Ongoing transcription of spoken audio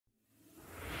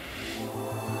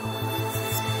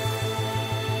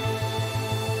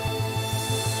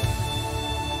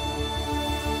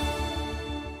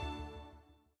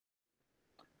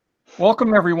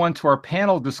Welcome everyone to our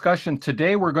panel discussion.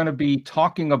 Today we're going to be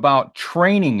talking about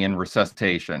training in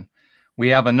resuscitation. We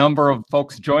have a number of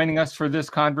folks joining us for this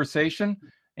conversation,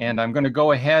 and I'm going to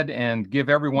go ahead and give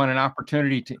everyone an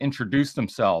opportunity to introduce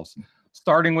themselves,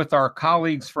 starting with our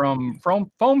colleagues from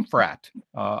Foam Frat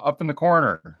up in the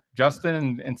corner,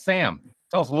 Justin and Sam.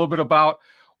 Tell us a little bit about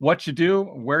what you do,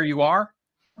 where you are.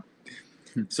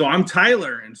 So I'm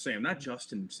Tyler and Sam, not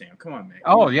Justin and Sam. Come on, man.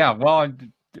 Oh, yeah. Well,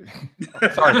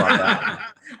 sorry about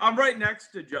that. I'm right next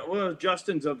to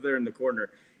Justin's up there in the corner.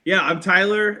 Yeah, I'm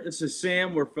Tyler. This is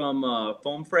Sam. We're from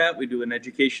Foam Frat. We do an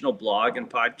educational blog and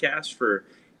podcast for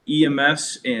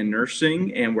EMS and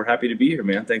nursing, and we're happy to be here,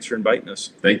 man. Thanks for inviting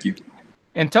us. Thank you.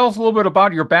 And tell us a little bit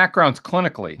about your backgrounds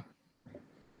clinically.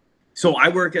 So I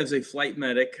work as a flight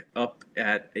medic up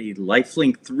at a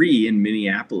Lifelink 3 in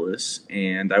Minneapolis,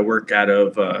 and I work out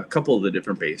of a couple of the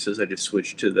different bases. I just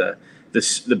switched to the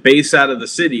base out of the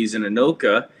cities in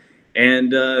Anoka.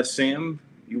 And Sam,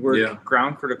 you work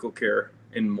ground critical care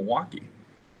in Milwaukee.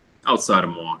 Outside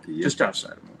of Milwaukee. Yeah. Just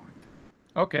outside of Milwaukee.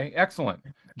 Okay, excellent.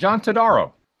 John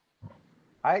Todaro.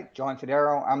 Hi, John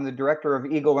Todaro. I'm the director of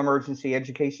Eagle Emergency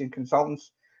Education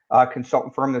Consultants,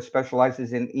 consultant firm that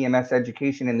specializes in EMS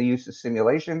education and the use of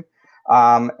simulation.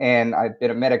 And I've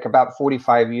been a medic about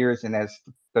 45 years. And as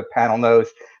the panel knows,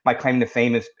 my claim to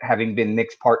fame is having been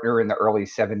Nick's partner in the early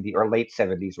 70s or late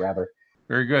 70s, rather.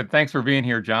 Very good. Thanks for being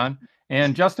here, John.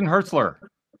 And Justin Hurzeler.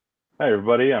 Hi,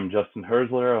 everybody. I'm Justin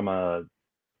Hurzeler. I'm a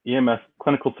EMS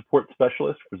clinical support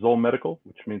specialist for Zoll Medical,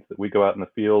 which means that we go out in the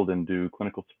field and do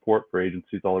clinical support for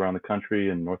agencies all around the country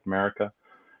and North America.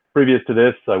 Previous to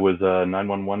this, I was a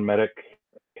 911 medic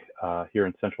here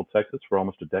in Central Texas for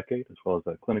almost a decade, as well as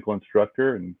a clinical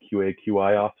instructor and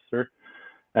QA/QI officer,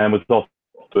 and was also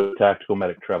a tactical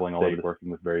medic traveling all over working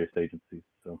with various agencies.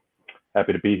 So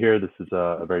happy to be here. This is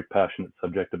a very passionate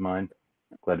subject of mine.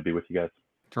 Glad to be with you guys.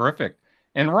 Terrific.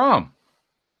 And Rom.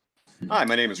 Hi,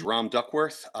 my name is Rommie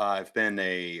Duckworth. I've been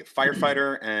a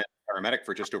firefighter and paramedic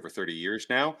for just over 30 years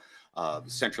now.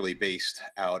 Centrally based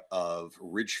out of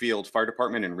Ridgefield Fire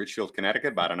Department in Ridgefield,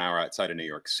 Connecticut, about an hour outside of New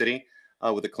York City,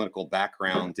 with a clinical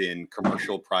background in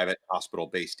commercial, private,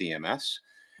 hospital-based EMS.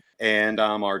 And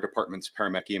I'm our department's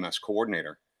paramedic EMS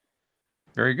coordinator.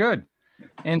 Very good.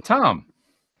 And Tom.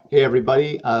 Hey,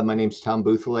 everybody. My name's Tom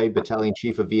Bouthillet, Battalion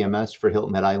Chief of EMS for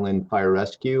Hilton Head Island Fire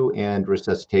Rescue and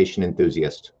resuscitation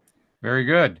enthusiast. Very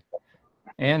good.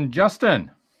 And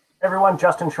Justin. Hey everyone,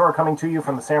 Justin Schorr coming to you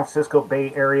from the San Francisco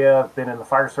Bay Area. I've been in the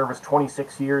fire service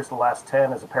 26 years, the last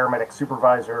 10 as a paramedic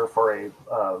supervisor for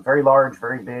a very large,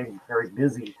 very big, very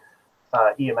busy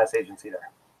EMS agency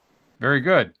there. Very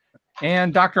good.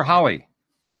 And Dr. Holley.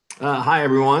 Hi,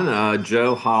 everyone.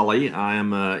 Joe Holley. I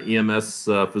am an EMS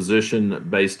physician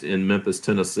based in Memphis,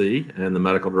 Tennessee, and the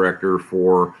medical director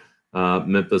for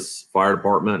Memphis Fire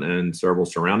Department and several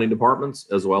surrounding departments,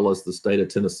 as well as the state of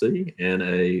Tennessee, and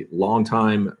a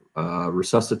longtime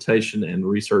resuscitation and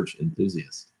research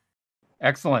enthusiast.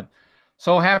 Excellent.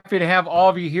 So happy to have all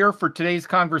of you here for today's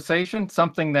conversation.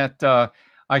 Something that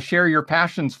I share your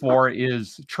passions for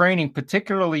is training,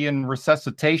 particularly in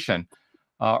resuscitation.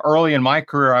 Early in my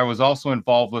career, I was also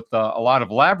involved with a lot of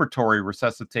laboratory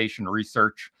resuscitation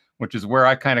research, which is where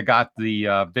I kind of got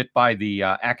the bit by the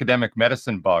academic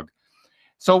medicine bug.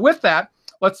 So with that,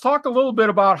 let's talk a little bit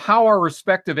about how our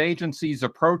respective agencies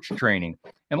approach training.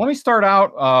 And let me start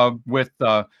out with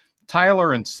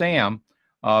Tyler and Sam.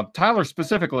 Tyler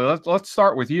specifically, let's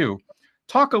start with you.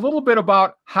 Talk a little bit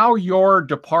about how your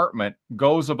department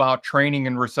goes about training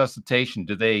and resuscitation.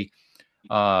 Do they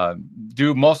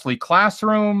do mostly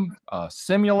classroom,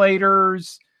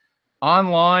 simulators,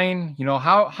 online? You know,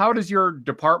 how does your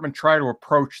department try to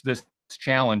approach this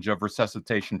challenge of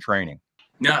resuscitation training?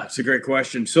 Yeah, it's a great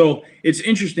question. So it's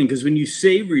interesting because when you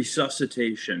say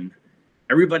resuscitation,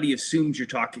 everybody assumes you're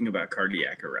talking about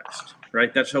cardiac arrest,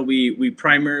 right? That's how we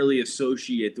primarily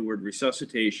associate the word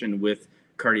resuscitation with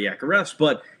cardiac arrest.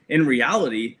 But in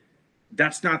reality,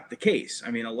 that's not the case.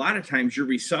 I mean, a lot of times you're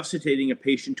resuscitating a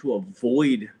patient to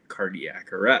avoid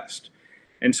cardiac arrest.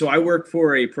 And so I work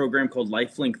for a program called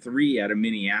Lifelink 3 out of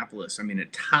Minneapolis. I mean, a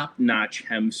top-notch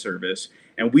HEM service.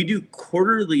 And we do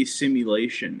quarterly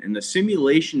simulation. And the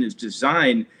simulation is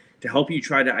designed to help you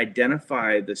try to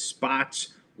identify the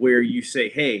spots where you say,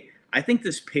 hey, I think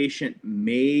this patient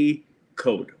may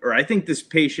code, or I think this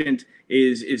patient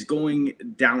is going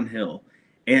downhill.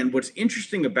 And what's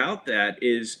interesting about that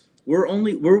is we're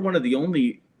one of the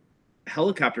only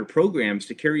helicopter programs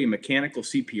to carry a mechanical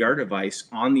CPR device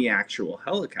on the actual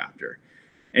helicopter.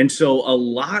 And so a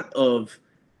lot of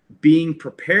being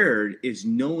prepared is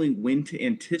knowing when to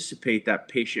anticipate that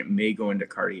patient may go into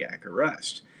cardiac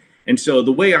arrest. And so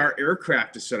the way our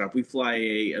aircraft is set up, we fly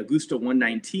a Augusta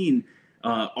 119.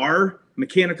 Our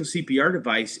mechanical CPR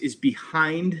device is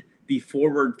behind the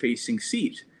forward-facing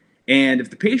seat. And if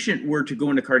the patient were to go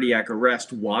into cardiac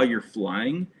arrest while you're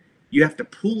flying, you have to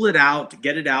pull it out,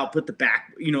 get it out, put the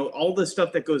back, all the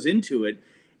stuff that goes into it.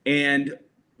 And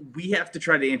we have to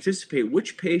try to anticipate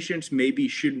which patients maybe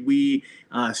should we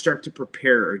start to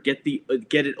prepare or get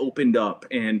it opened up.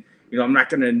 And, I'm not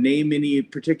going to name any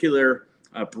particular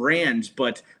brands,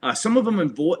 but some of them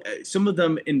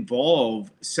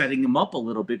involve setting them up a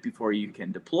little bit before you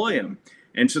can deploy them.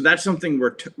 And so that's something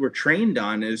we're trained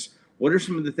on, is what are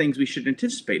some of the things we should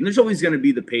anticipate? And there's always going to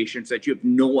be the patients that you have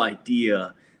no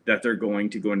idea that they're going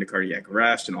to go into cardiac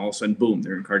arrest, and all of a sudden, boom,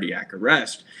 they're in cardiac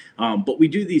arrest. But we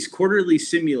do these quarterly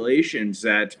simulations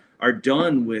that are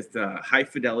done with high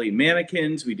fidelity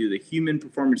mannequins. We do the human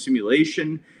performance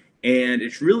simulation, and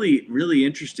it's really, really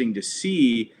interesting to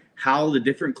see how the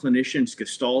different clinicians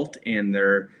gestalt and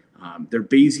their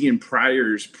Bayesian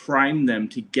priors prime them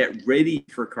to get ready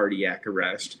for cardiac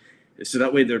arrest, so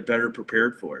that way they're better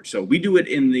prepared for it. So we do it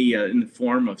in the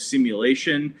form of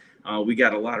simulation. We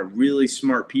got a lot of really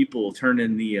smart people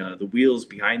turning the wheels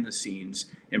behind the scenes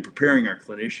and preparing our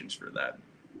clinicians for that.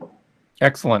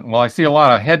 Excellent. Well, I see a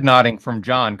lot of head nodding from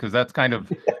John, because that's kind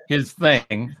of his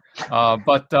thing.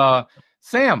 But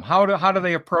Sam, how do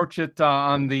they approach it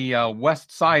on the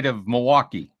west side of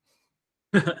Milwaukee?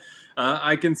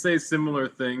 I can say similar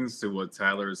things to what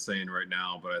Tyler is saying right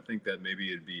now, but I think that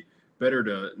maybe it'd be better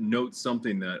to note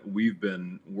something that we've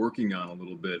been working on a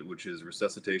little bit, which is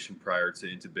resuscitation prior to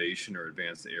intubation or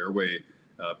advanced airway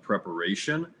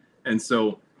preparation. And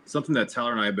so something that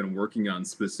Tyler and I have been working on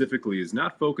specifically is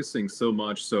not focusing so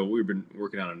much. So we've been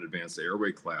working on an advanced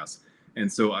airway class.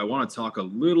 And so I want to talk a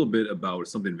little bit about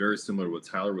something very similar to what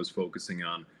Tyler was focusing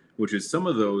on, which is some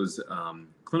of those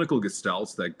clinical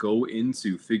gestalts that go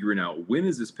into figuring out when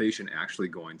is this patient actually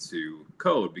going to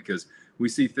code. Because we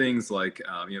see things like,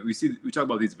 we talk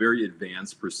about these very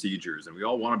advanced procedures, and we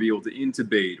all want to be able to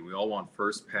intubate, and we all want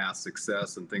first pass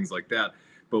success and things like that.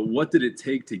 But what did it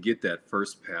take to get that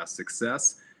first pass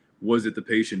success? Was it the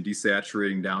patient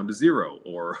desaturating down to 0?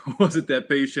 Or was it that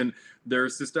patient, their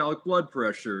systolic blood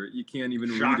pressure, you can't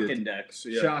even read it. Index.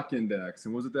 Yeah. Shock index.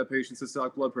 And was it that patient's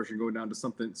systolic blood pressure going down to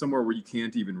somewhere where you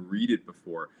can't even read it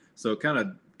before? So kind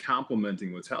of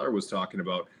complementing what Tyler was talking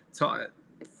about,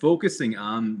 focusing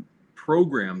on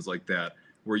programs like that,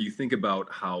 where you think about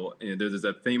how, there's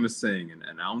that famous saying,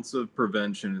 an ounce of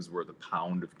prevention is worth a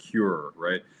pound of cure,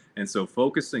 right? And so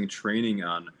focusing training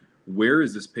on where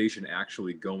is this patient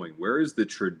actually going? Where is the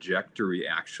trajectory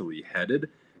actually headed?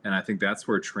 And I think that's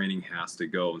where training has to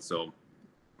go. And so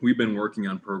we've been working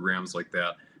on programs like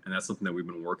that. And that's something that we've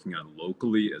been working on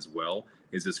locally as well,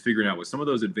 is just figuring out with some of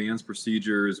those advanced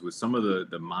procedures, with some of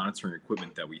the monitoring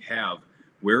equipment that we have,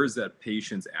 where is that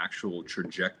patient's actual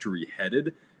trajectory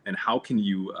headed? And how can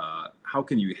you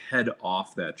head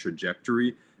off that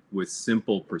trajectory with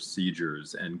simple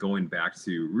procedures, and going back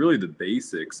to really the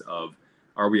basics of,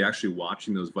 are we actually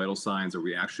watching those vital signs? Are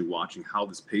we actually watching how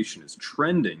this patient is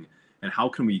trending? And how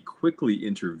can we quickly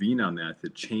intervene on that to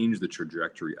change the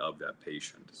trajectory of that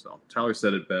patient? So Tyler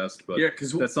said it best, but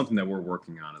that's something that we're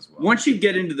working on as well. Once you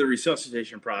get into the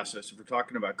resuscitation process, if we're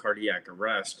talking about cardiac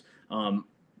arrest,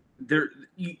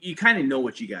 you kind of know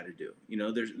what you got to do.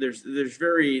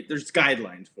 There's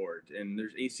guidelines for it, and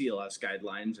there's ACLS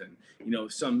guidelines, and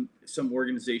some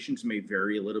organizations may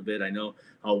vary a little bit. I know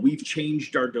we've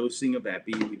changed our dosing of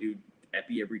epi. We do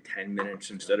epi every 10 minutes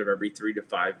instead of every 3 to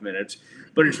 5 minutes.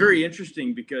 But it's very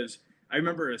interesting, because I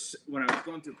remember when I was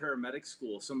going through paramedic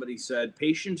school, somebody said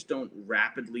patients don't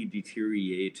rapidly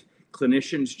deteriorate.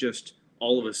 Clinicians just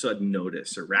all of a sudden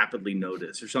notice, or rapidly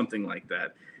notice, or something like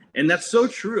that. And that's so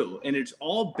true. And it's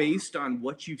all based on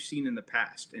what you've seen in the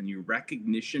past and your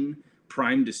recognition,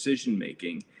 prime decision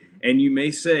making. And you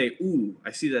may say, ooh,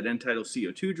 I see that end tidal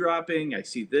CO2 dropping. I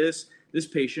see this. This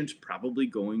patient's probably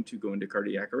going to go into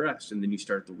cardiac arrest. And then you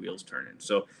start the wheels turning.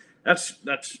 So that's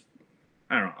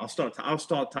I don't know. I'll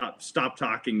stop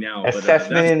talking now.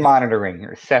 Assessment and monitoring.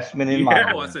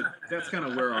 Monitoring. That's kind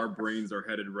of where our brains are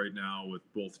headed right now, with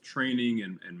both training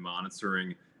and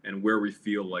monitoring, and where we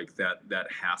feel like that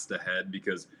has to head,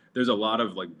 because there's a lot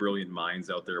of brilliant minds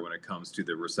out there when it comes to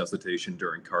the resuscitation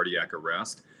during cardiac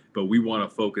arrest. But we want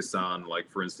to focus on,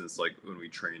 for instance, when we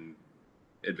train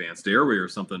advanced airway or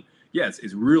something. Yeah,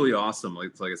 it's really awesome.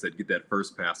 Like I said, get that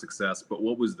first pass success. But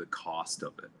what was the cost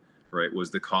of it? Right?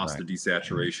 Was the cost of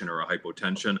desaturation or a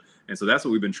hypotension? And so that's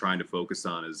what we've been trying to focus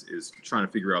on, is trying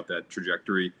to figure out that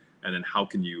trajectory, and then how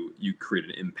can you create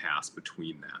an impasse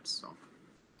between that. So.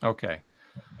 Okay.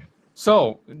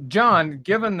 So, John,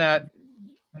 given that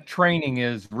training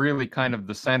is really kind of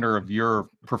the center of your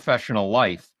professional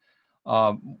life,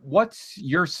 what's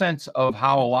your sense of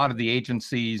how a lot of the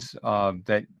agencies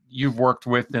that you've worked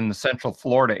with in the Central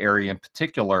Florida area in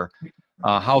particular,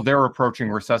 how they're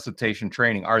approaching resuscitation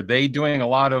training? Are they doing a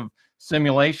lot of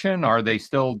simulation? Are they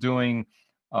still doing,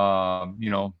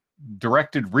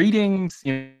 directed readings?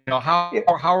 How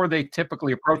are they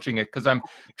typically approaching it? Because I'm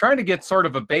trying to get sort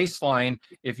of a baseline,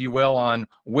 if you will, on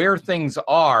where things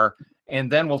are,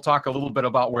 and then we'll talk a little bit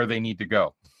about where they need to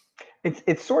go.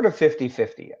 It's sort of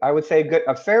 50-50. I would say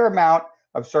a fair amount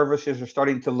of services are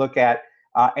starting to look at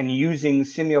and using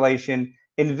simulation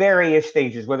in various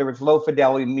stages, whether it's low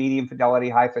fidelity, medium fidelity,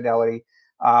 high fidelity.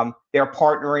 They're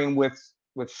partnering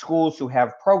with schools who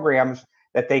have programs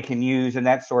that they can use and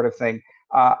that sort of thing.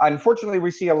 Unfortunately, we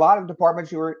see a lot of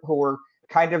departments who are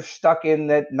kind of stuck in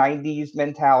that 90s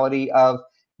mentality of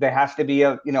there has to be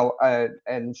an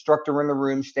instructor in the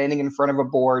room standing in front of a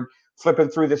board, flipping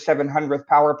through the 700th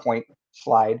PowerPoint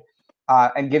slide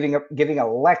and giving a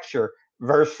lecture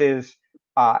versus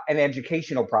an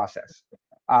educational process.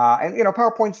 And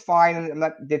PowerPoint's fine, and I'm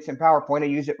not ditching PowerPoint. I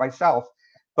use it myself.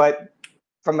 But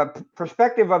from a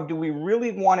perspective of, do we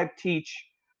really want to teach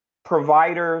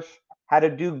providers how to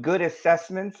do good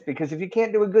assessments? Because if you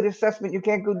can't do a good assessment, you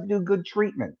can't do good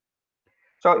treatment.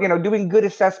 So, doing good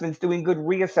assessments, doing good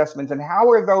reassessments, and how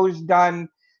are those done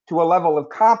to a level of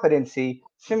competency?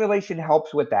 Simulation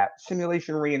helps with that.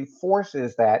 Simulation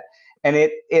reinforces that. And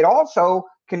it also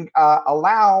can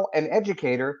allow an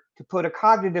educator to put a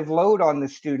cognitive load on the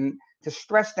student to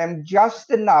stress them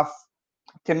just enough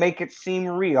to make it seem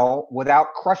real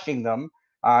without crushing them.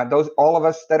 All of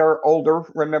us that are older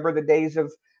remember the days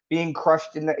of being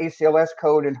crushed in the ACLS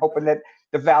code and hoping that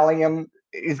the Valium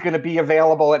is going to be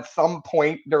available at some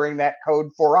point during that code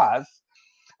for us.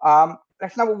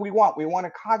 That's not what we want. We want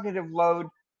a cognitive load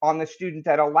on the student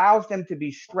that allows them to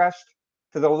be stressed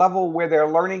to the level where their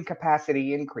learning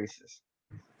capacity increases.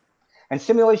 And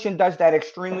simulation does that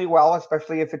extremely well,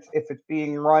 especially if it's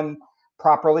being run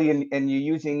properly and you're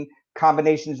using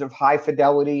combinations of high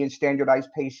fidelity and standardized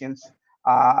patients.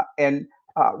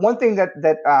 One thing that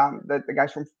the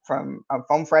guys from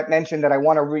Foam Fret mentioned that I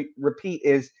want to repeat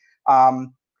is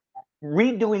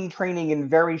redoing training in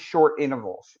very short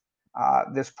intervals.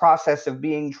 This process of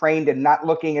being trained and not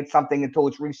looking at something until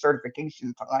it's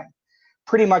recertification time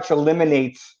pretty much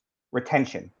eliminates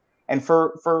retention. And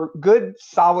for good,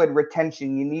 solid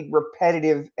retention, you need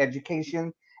repetitive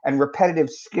education and repetitive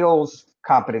skills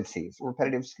competencies,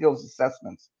 repetitive skills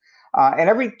assessments. And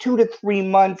every 2 to 3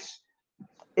 months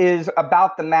is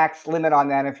about the max limit on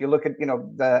that. If you look at,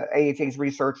 the AHA's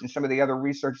research and some of the other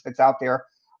research that's out there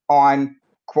on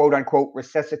quote unquote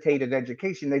resuscitative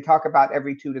education, they talk about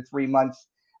every 2 to 3 months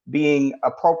being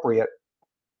appropriate.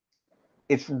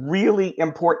 It's really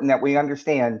important that we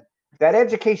understand that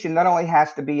education not only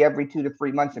has to be every 2 to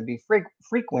 3 months and be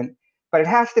frequent, but it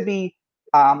has to be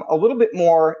a little bit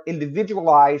more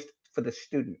individualized for the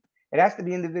student. It has to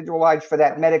be individualized for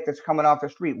that medic that's coming off the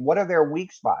street. What are their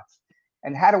weak spots?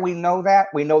 And how do we know that?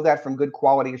 We know that from good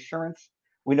quality assurance.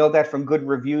 We know that from good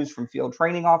reviews from field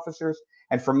training officers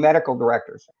and from medical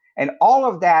directors. And all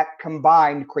of that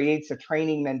combined creates a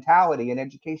training mentality, an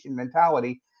education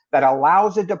mentality that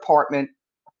allows a department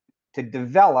to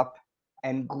develop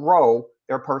and grow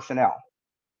their personnel.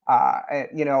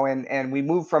 And we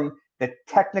move from the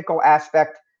technical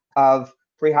aspect of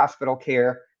pre-hospital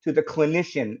care to the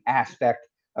clinician aspect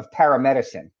of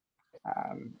paramedicine.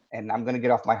 And I'm going to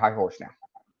get off my high horse now.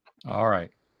 All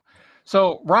right.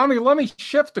 So, Rommie, let me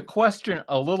shift the question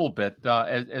a little bit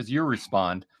as you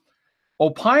respond.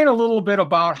 Opine a little bit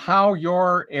about how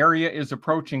your area is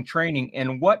approaching training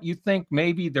and what you think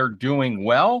maybe they're doing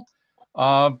well,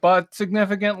 but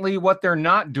significantly what they're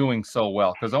not doing so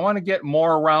well. Because I want to get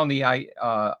more around the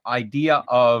idea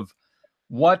of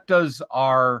what does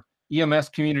our EMS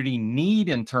community need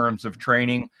in terms of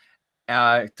training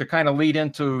to kind of lead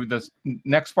into the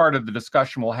next part of the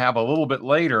discussion we'll have a little bit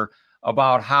later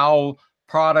about how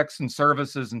products and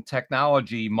services and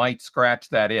technology might scratch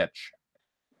that itch.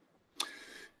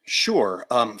 Sure.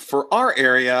 For our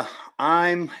area,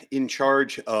 I'm in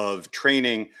charge of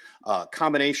training a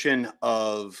combination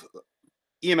of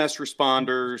EMS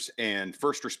responders and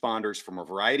first responders from a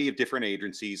variety of different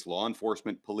agencies, law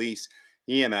enforcement, police,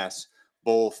 EMS,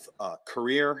 both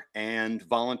career and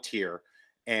volunteer.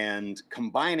 And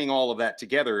combining all of that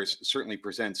together certainly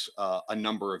presents a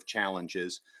number of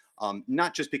challenges,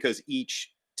 not just because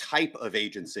each type of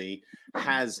agency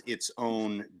has its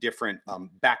own different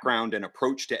background and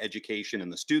approach to education,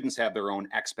 and the students have their own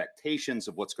expectations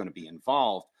of what's going to be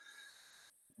involved.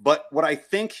 But what I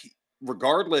think,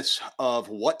 regardless of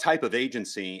what type of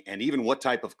agency and even what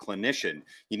type of clinician,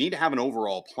 you need to have an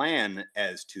overall plan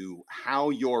as to how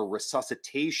your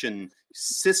resuscitation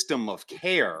system of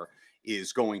care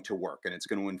is going to work. And it's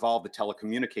going to involve the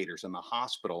telecommunicators and the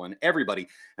hospital and everybody.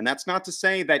 And that's not to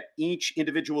say that each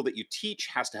individual that you teach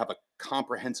has to have a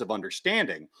comprehensive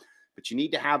understanding, but you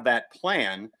need to have that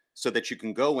plan so that you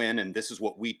can go in, and this is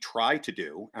what we try to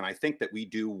do, and I think that we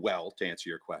do well, to answer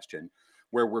your question,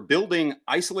 where we're building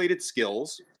isolated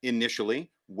skills initially,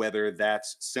 whether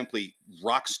that's simply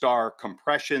rock star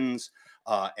compressions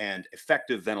and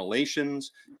effective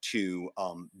ventilations, to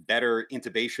better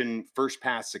intubation first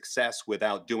pass success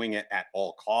without doing it at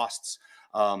all costs,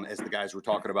 as the guys were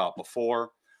talking about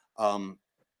before.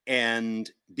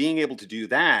 And being able to do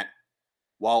that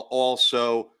while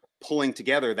also pulling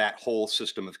together that whole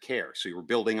system of care. So you're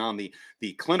building on the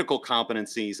clinical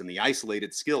competencies and the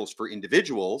isolated skills for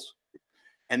individuals,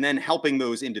 and then helping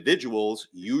those individuals,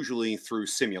 usually through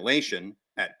simulation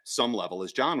at some level,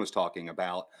 as John was talking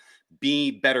about,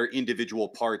 be better individual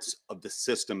parts of the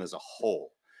system as a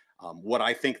whole. What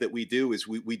I think that we do is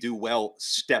we do well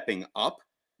stepping up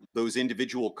those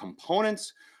individual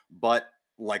components, but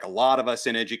like a lot of us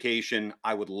in education,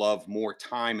 I would love more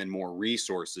time and more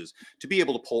resources to be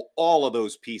able to pull all of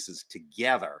those pieces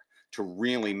together to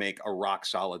really make a rock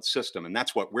solid system. And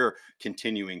that's what we're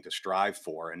continuing to strive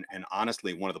for. And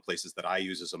honestly, one of the places that I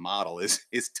use as a model is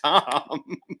Tom.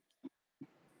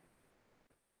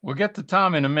 We'll get to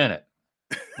Tom in a minute.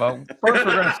 But first,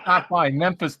 we're going to stop by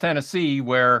Memphis, Tennessee,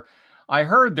 where I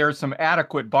heard there's some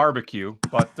adequate barbecue.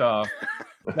 But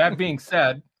that being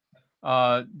said,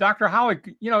 Dr. Holley,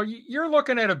 you're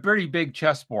looking at a pretty big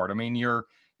chessboard. I mean, you're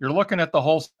looking at the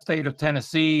whole state of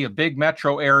Tennessee, a big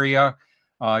metro area.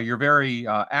 You're very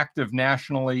active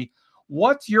nationally.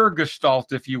 What's your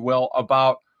gestalt, if you will,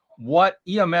 about what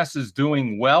EMS is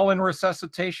doing well in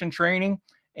resuscitation training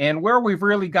and where we've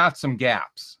really got some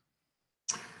gaps?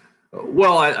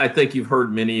 Well, I think you've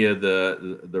heard many of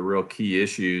the real key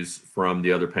issues from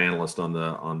the other panelists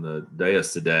on the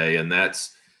dais today, and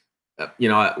that's,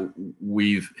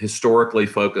 we've historically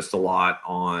focused a lot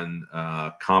on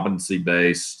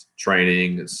competency-based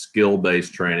training,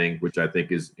 skill-based training, which I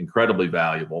think is incredibly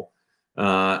valuable.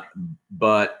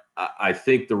 But I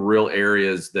think the real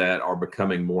areas that are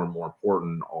becoming more and more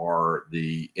important are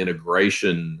the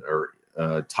integration or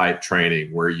type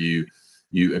training, where you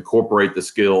incorporate the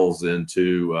skills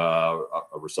into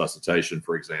a resuscitation,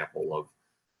 for example,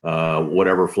 of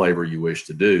whatever flavor you wish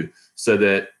to do, so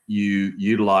that you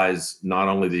utilize not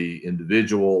only the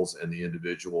individuals and the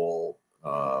individual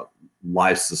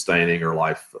life-sustaining or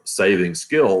life-saving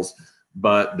skills,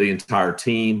 but the entire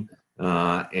team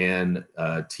and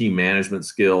team management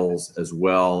skills, as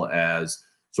well as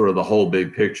sort of the whole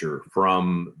big picture,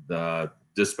 from the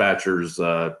dispatchers,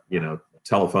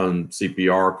 telephone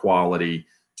CPR quality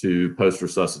to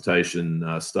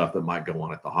post-resuscitation stuff that might go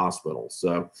on at the hospital.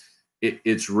 So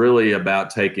it's really about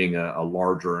taking a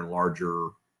larger and larger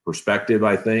perspective,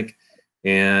 I think.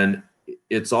 And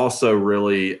it's also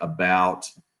really about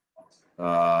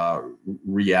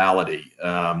reality.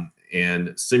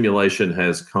 And simulation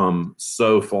has come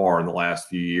so far in the last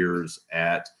few years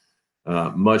at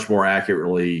much more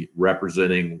accurately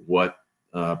representing what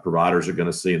providers are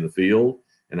going to see in the field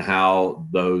and how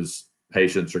those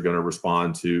patients are going to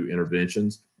respond to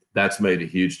interventions. That's made a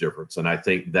huge difference. And I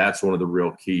think that's one of the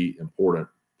real key important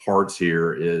parts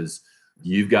here is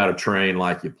you've got to train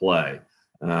like you play.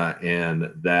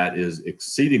 And that is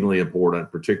exceedingly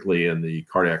important, particularly in the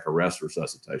cardiac arrest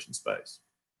resuscitation space.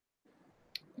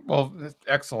 Well,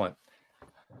 excellent.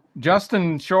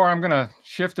 Justin Schorr, I'm going to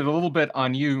shift it a little bit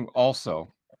on you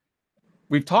also.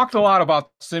 We've talked a lot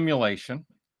about simulation,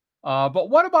 but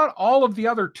what about all of the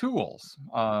other tools?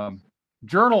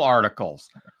 Journal articles,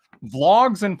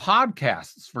 vlogs and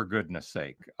podcasts, for goodness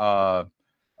sake,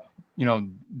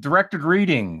 directed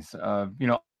readings,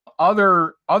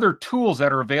 other tools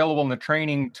that are available in the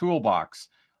training toolbox.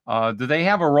 Do they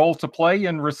have a role to play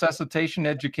in resuscitation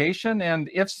education? And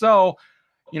if so,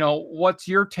 what's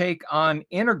your take on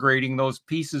integrating those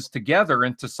pieces together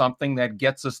into something that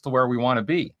gets us to where we want to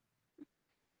be?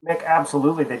 Nick,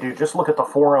 absolutely they do. Just look at the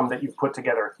forum that you've put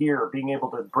together here, being able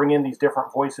to bring in these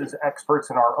different voices, experts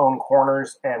in our own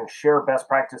corners, and share best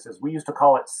practices. We used to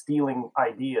call it stealing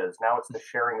ideas. Now it's the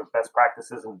sharing of best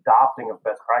practices and adopting of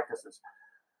best practices.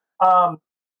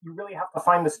 You really have to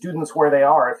find the students where they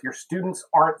are. If your students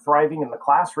aren't thriving in the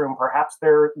classroom, perhaps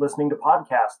they're listening to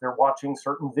podcasts, they're watching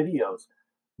certain videos.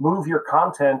 Move your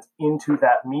content into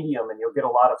that medium and you'll get a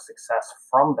lot of success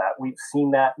from that. We've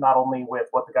seen that not only with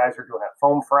what the guys are doing at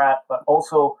Foam Frat, but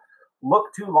also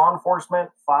look to law enforcement,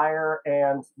 fire,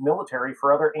 and military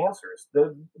for other answers.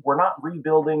 We're not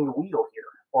rebuilding the wheel here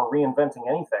or reinventing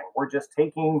anything. We're just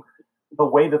taking the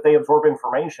way that they absorb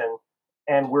information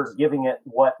and we're giving it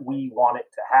what we want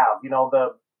it to have. You know,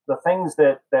 the things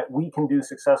that we can do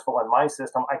successful in my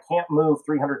system, I can't move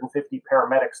 350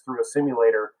 paramedics through a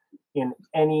simulator in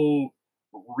any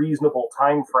reasonable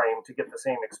time frame to get the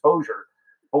same exposure.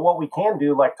 But what we can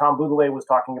do, like Tom Bouthillet was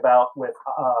talking about with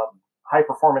high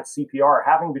performance CPR,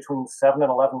 having between 7 and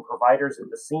 11 providers at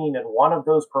the scene, and one of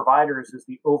those providers is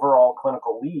the overall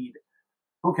clinical lead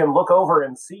who can look over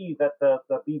and see that the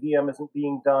BVM isn't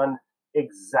being done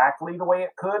exactly the way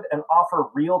it could and offer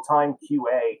real-time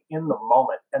QA in the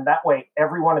moment. And that way,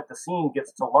 everyone at the scene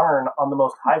gets to learn on the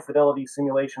most high-fidelity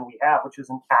simulation we have, which is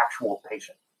an actual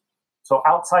patient. So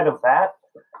outside of that,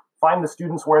 find the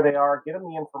students where they are, get them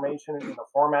the information in a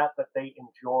format that they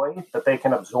enjoy, that they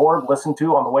can absorb, listen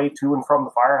to on the way to and from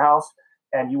the firehouse,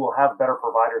 and you will have better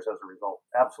providers as a result.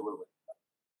 Absolutely.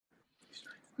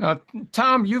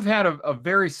 Tom, you've had a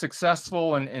very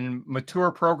successful and mature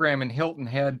program in Hilton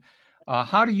Head.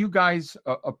 How do you guys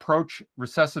approach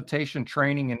resuscitation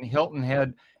training in Hilton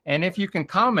Head? And if you can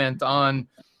comment on,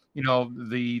 you know,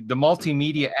 the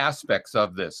multimedia aspects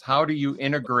of this, how do you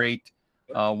integrate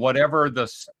whatever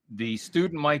the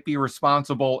student might be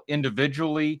responsible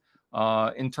individually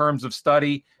in terms of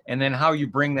study, and then how you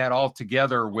bring that all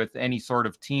together with any sort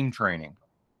of team training?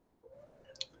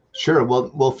 Sure.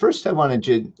 Well, first I wanted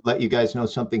to let you guys know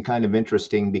something kind of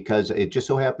interesting, because it just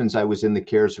so happens I was in the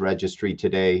CARES registry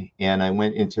today and I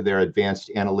went into their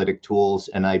advanced analytic tools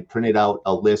and I printed out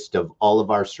a list of all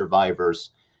of our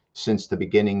survivors since the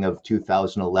beginning of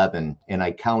 2011, and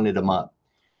I counted them up.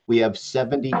 We have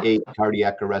 78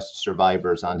 cardiac arrest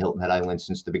survivors on Hilton Head Island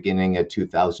since the beginning of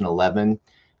 2011.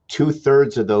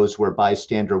 2/3 of those were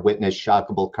bystander witness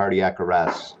shockable cardiac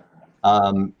arrests.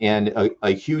 And a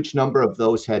huge number of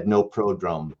those had no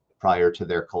prodrome prior to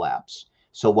their collapse.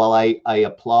 So while I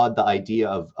applaud the idea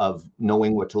of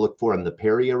knowing what to look for in the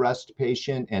peri-arrest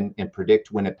patient and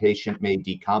predict when a patient may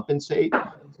decompensate,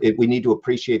 we need to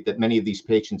appreciate that many of these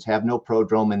patients have no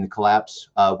prodrome and collapse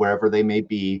wherever they may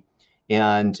be,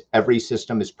 and every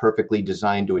system is perfectly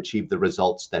designed to achieve the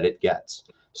results that it gets.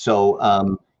 So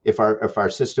if our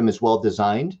system is well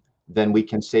designed, then we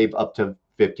can save up to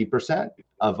 50%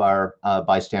 of our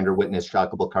bystander witness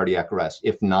shockable cardiac arrest.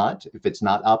 If not, if it's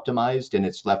not optimized and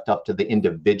it's left up to the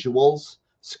individual's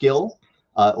skill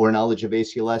or knowledge of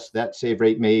ACLS, that save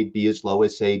rate may be as low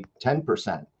as, say,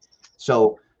 10%.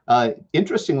 So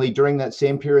interestingly, during that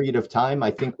same period of time,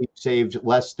 I think we've saved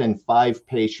less than 5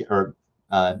 patients, or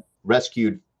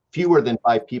rescued fewer than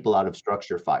 5 people out of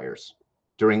structure fires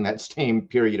during that same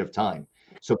period of time.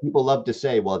 So people love to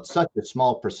say, well, it's such a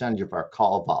small percentage of our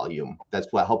call volume. That's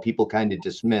how people kind of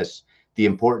dismiss the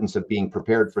importance of being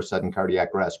prepared for sudden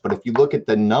cardiac arrest. But if you look at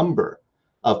the number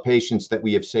of patients that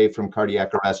we have saved from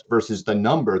cardiac arrest versus the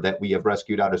number that we have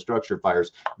rescued out of structure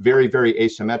fires, very, very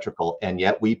asymmetrical. And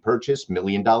yet we purchase $1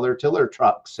 million tiller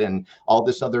trucks and all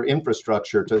this other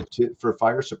infrastructure for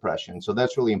fire suppression. So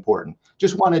that's really important.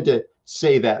 Just wanted to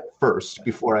say that first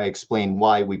before I explain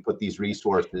why we put these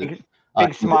resources.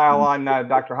 Big smile on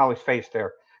Dr. Holley's face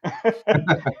there.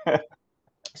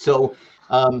 So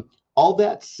all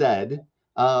that said,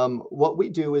 what we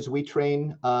do is we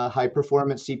train high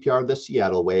performance CPR the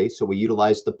Seattle way. So we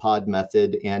utilize the pod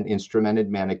method and instrumented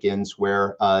mannequins,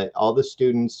 where all the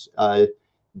students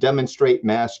demonstrate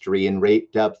mastery in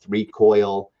rate, depth,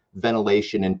 recoil,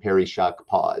 ventilation, and perishock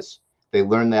pause. They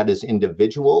learn that as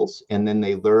individuals, and then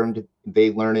they learn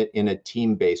it in a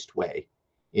team-based way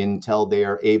until they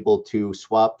are able to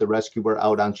swap the rescuer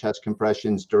out on chest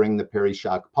compressions during the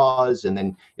perishock pause, and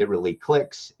then it really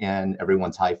clicks and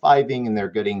everyone's high-fiving and they're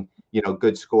getting, you know,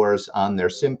 good scores on their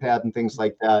SimPad and things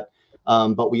like that.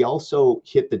 But we also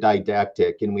hit the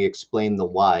didactic and we explain the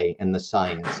why and the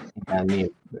science and the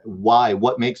why,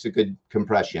 what makes a good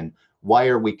compression, why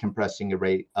are we compressing a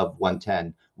rate of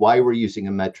 110, why we're using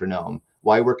a metronome,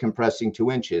 why we're compressing 2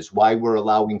 inches, why we're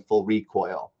allowing full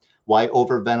recoil, why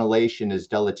overventilation is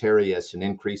deleterious and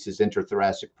increases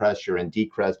interthoracic pressure and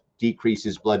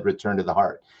decreases blood return to the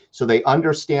heart. So they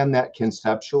understand that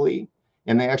conceptually,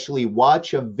 and they actually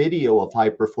watch a video of high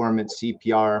performance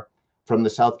CPR from the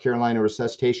South Carolina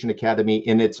Resuscitation Academy,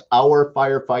 and it's our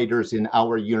firefighters in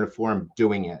our uniform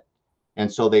doing it.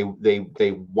 And so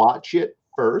they watch it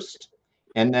first,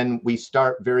 and then we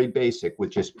start very basic with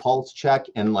just pulse check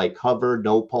and like hover,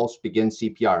 no pulse, begin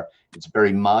CPR. It's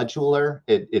very modular.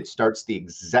 It starts the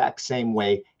exact same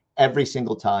way every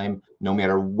single time, no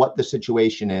matter what the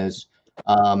situation is.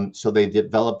 So they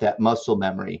develop that muscle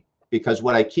memory. because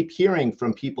what I keep hearing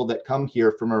from people that come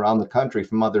here from around the country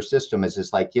from other systems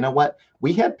is like, you know what,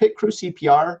 we had pit crew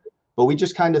CPR, but we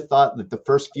just kind of thought that the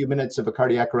first few minutes of a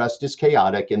cardiac arrest is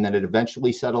chaotic and then it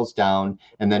eventually settles down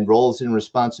and then roles and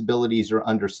responsibilities are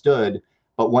understood.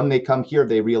 But when they come here,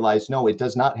 they realize, no, it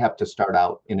does not have to start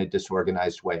out in a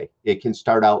disorganized way. It can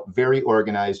start out very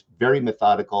organized, very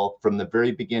methodical from the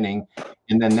very beginning.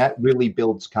 And then that really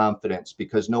builds confidence,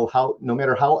 because no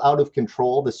matter how out of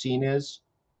control the scene is,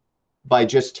 by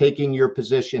just taking your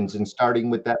positions and starting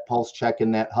with that pulse check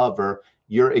and that hover,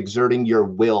 you're exerting your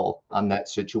will on that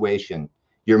situation.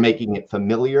 You're making it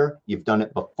familiar. You've done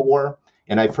it before.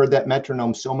 And I've heard that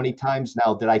metronome so many times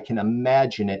now that I can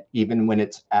imagine it even when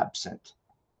it's absent,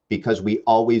 because we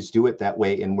always do it that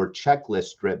way and we're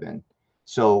checklist driven.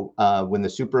 So when the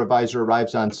supervisor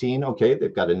arrives on scene, okay,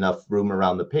 they've got enough room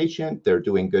around the patient. They're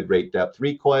doing good rate depth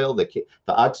recoil. The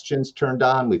oxygen's turned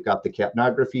on. We've got the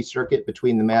capnography circuit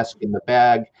between the mask and the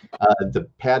bag. The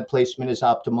pad placement is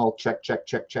optimal. Check, check,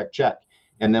 check, check, check.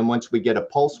 And then once we get a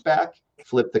pulse back,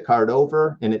 flip the card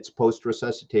over and it's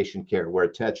post-resuscitation care. We're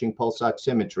attaching pulse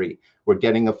oximetry. We're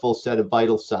getting a full set of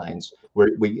vital signs.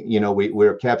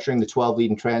 We're capturing the 12 lead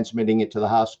and transmitting it to the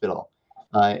hospital.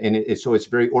 So it's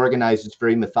very organized, it's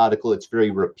very methodical, it's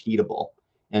very repeatable.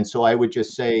 And so I would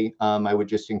just say, I would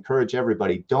just encourage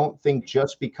everybody, don't think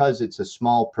just because it's a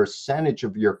small percentage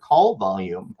of your call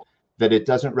volume that it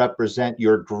doesn't represent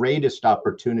your greatest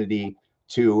opportunity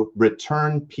to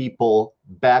return people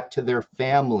back to their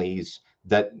families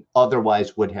that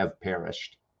otherwise would have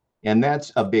perished. And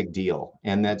that's a big deal.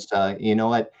 And that's, you know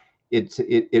what,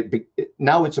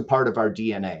 now it's a part of our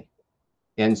DNA.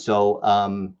 And so,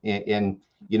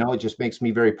 you know, it just makes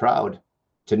me very proud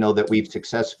to know that we've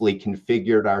successfully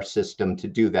configured our system to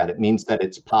do that. It means that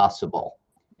it's possible,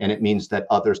 and it means that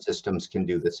other systems can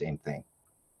do the same thing.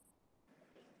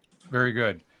 Very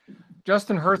good.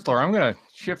 Justin Hurzeler, I'm going to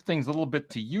shift things a little bit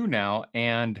to you now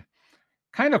and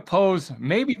kind of pose,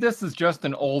 maybe this is just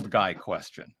an old guy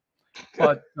question,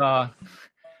 but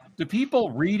do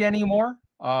people read anymore?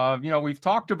 You know, we've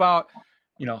talked about,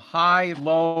 you know, high,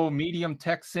 low, medium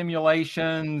tech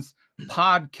simulations,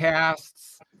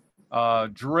 podcasts,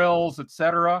 drills,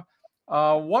 etc.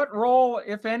 What role,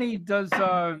 if any, does,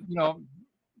 you know,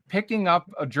 picking up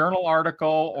a journal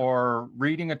article or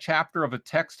reading a chapter of a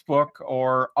textbook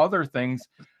or other things,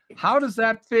 how does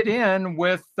that fit in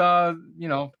with, you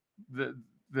know,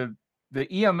 the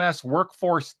EMS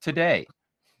workforce today?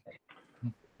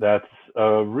 That's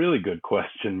a really good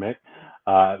question, Mick.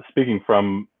 Speaking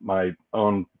from my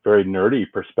own very nerdy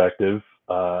perspective,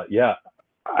 yeah,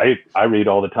 I read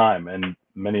all the time, and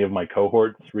many of my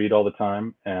cohorts read all the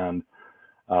time, and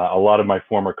a lot of my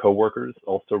former coworkers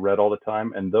also read all the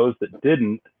time. And those that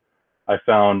didn't, I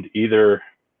found either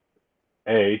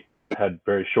A, had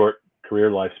very short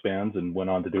career lifespans and went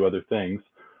on to do other things,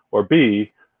 or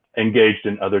B, engaged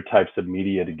in other types of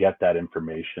media to get that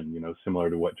information, you know, similar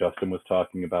to what Justin was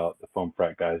talking about. The foam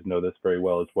frat guys know this very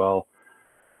well as well.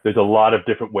 There's a lot of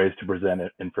different ways to present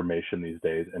information these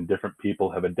days, and different people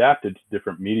have adapted to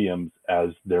different mediums as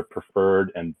their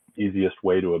preferred and easiest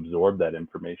way to absorb that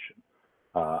information.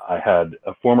 I had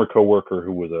a former coworker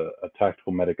who was a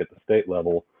tactical medic at the state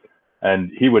level, and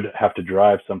he would have to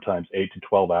drive sometimes 8 to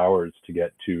 12 hours to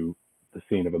get to the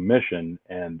scene of a mission,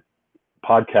 and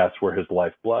podcasts were his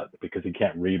lifeblood because he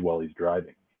can't read while he's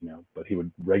driving, you know, but he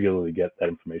would regularly get that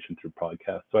information through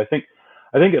podcasts. So I think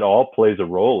it all plays a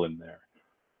role in there.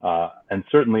 And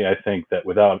certainly I think that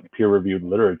without peer-reviewed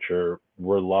literature,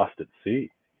 we're lost at sea.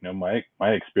 You know, my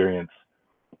experience,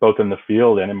 both in the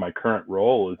field and in my current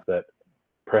role, is that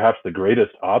perhaps the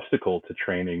greatest obstacle to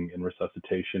training in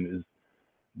resuscitation is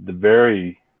the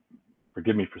very,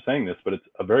 forgive me for saying this, but it's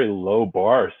a very low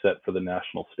bar set for the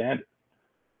national standard.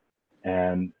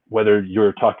 And whether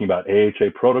you're talking about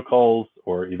AHA protocols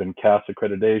or even CAS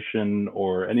accreditation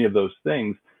or any of those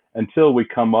things, until we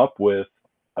come up with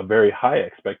a very high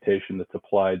expectation that's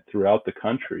applied throughout the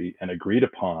country and agreed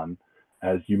upon,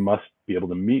 as you must be able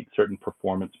to meet certain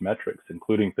performance metrics,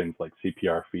 including things like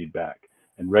CPR feedback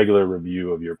and regular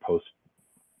review of your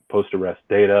post-arrest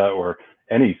data or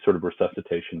any sort of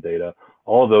resuscitation data.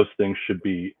 All of those things should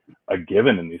be a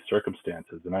given in these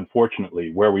circumstances. And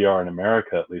unfortunately, where we are in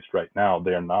America, at least right now,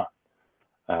 they are not.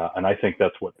 And I think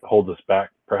that's what holds us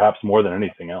back, perhaps more than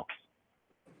anything else.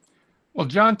 Well,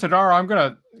 John Todaro, I'm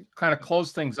going to kind of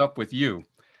close things up with you,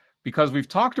 because we've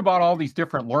talked about all these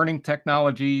different learning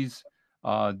technologies,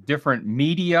 different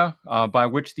media by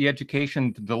which the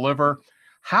education to deliver.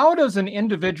 How does an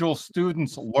individual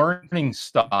student's learning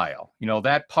style, you know,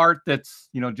 that part that's,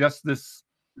 you know, just this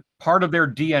part of their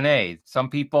DNA? Some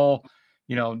people,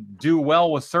 do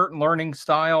well with certain learning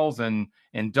styles and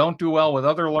don't do well with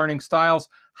other learning styles.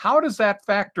 How does that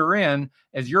factor in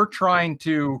as you're trying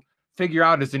to figure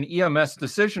out, as an EMS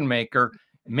decision maker,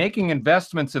 making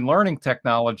investments in learning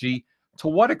technology? To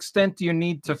what extent do you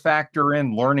need to factor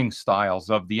in learning styles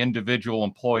of the individual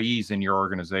employees in your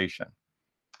organization?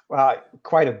 Well,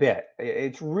 quite a bit.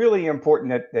 It's really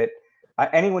important that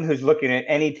anyone who's looking at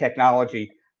any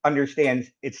technology understands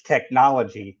it's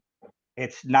technology.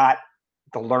 It's not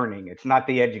the learning. It's not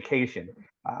the education.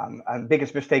 The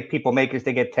biggest mistake people make is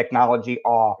they get technology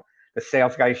awe. The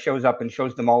sales guy shows up and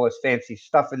shows them all this fancy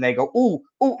stuff, and they go, ooh,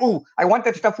 ooh, ooh, I want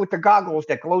that stuff with the goggles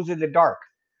that glows in the dark.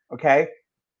 Okay.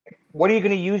 What are you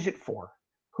going to use it for?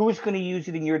 Who's going to use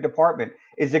it in your department?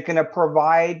 Is it going to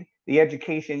provide the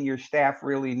education your staff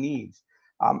really needs?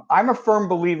 I'm a firm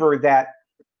believer that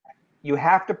you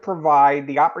have to provide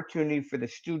the opportunity for the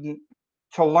student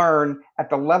to learn at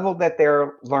the level that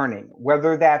they're learning,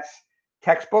 whether that's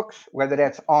textbooks, whether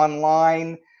that's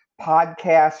online,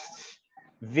 podcasts,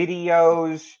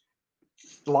 videos,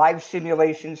 live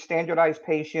simulations, standardized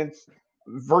patients,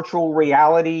 virtual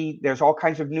reality. There's all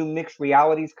kinds of new mixed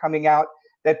realities coming out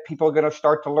that people are going to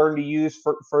start to learn to use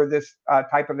for this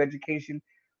type of education.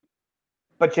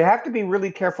 But you have to be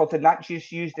really careful to not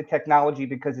just use the technology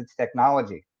because it's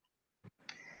technology.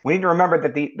 We need to remember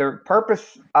that the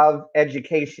purpose of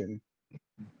education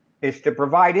is to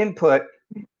provide input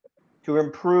to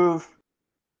improve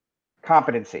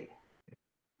competency.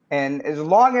 And as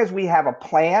long as we have a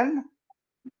plan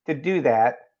to do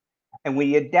that, and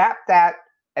we adapt that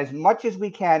as much as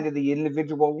we can to the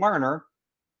individual learner,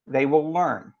 they will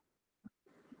learn.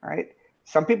 All right.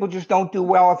 Some people just don't do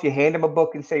well if you hand them a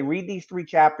book and say, read these 3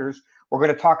 chapters. We're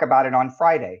going to talk about it on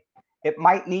Friday. It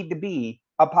might need to be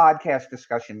a podcast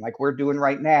discussion like we're doing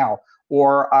right now,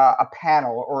 or a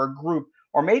panel or a group,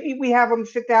 or maybe we have them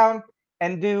sit down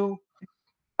and do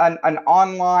an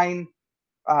online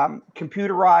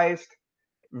computerized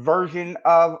version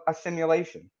of a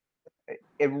simulation.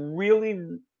 It really,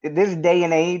 in this day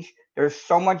and age, there's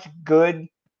so much good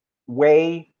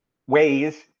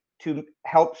ways to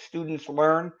help students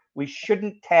learn. We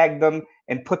shouldn't tag them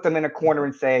and put them in a corner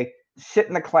and say, sit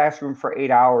in the classroom for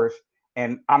 8 hours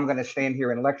and I'm going to stand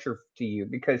here and lecture to you,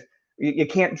 because you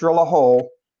can't drill a hole,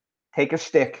 take a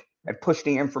stick and push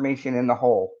the information in the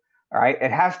hole. All right.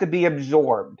 It has to be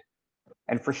absorbed.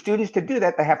 And for students to do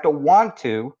that, they have to want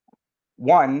to,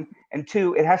 1, and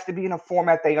 2, it has to be in a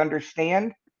format they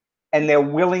understand and they're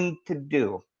willing to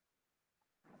do.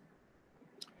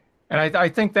 And I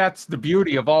think that's the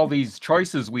beauty of all these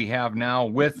choices we have now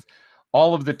with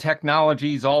all of the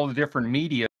technologies, all the different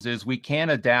medias, is we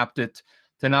can adapt it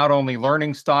to not only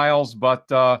learning styles, but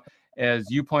as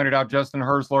you pointed out, Justin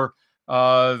Hurzeler,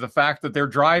 the fact that they're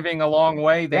driving a long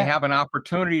way, they have an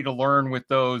opportunity to learn with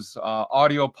those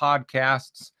audio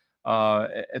podcasts,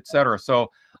 et cetera. So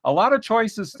a lot of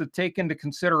choices to take into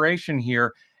consideration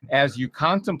here as you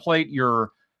contemplate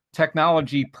your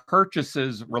technology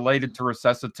purchases related to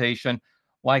resuscitation.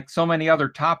 Like so many other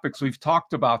topics we've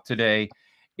talked about today,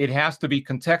 it has to be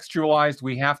contextualized.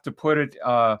 We have to put it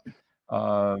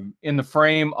in the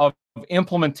frame of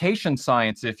implementation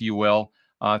science, if you will,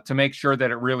 to make sure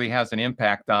that it really has an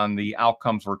impact on the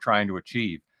outcomes we're trying to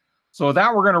achieve. So with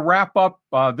that, we're going to wrap up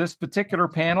this particular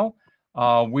panel.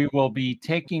 We will be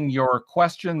taking your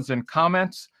questions and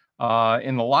comments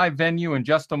in the live venue in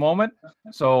just a moment.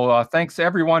 So thanks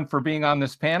everyone for being on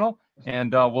this panel,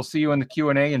 and we'll see you in the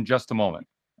Q&A in just a moment.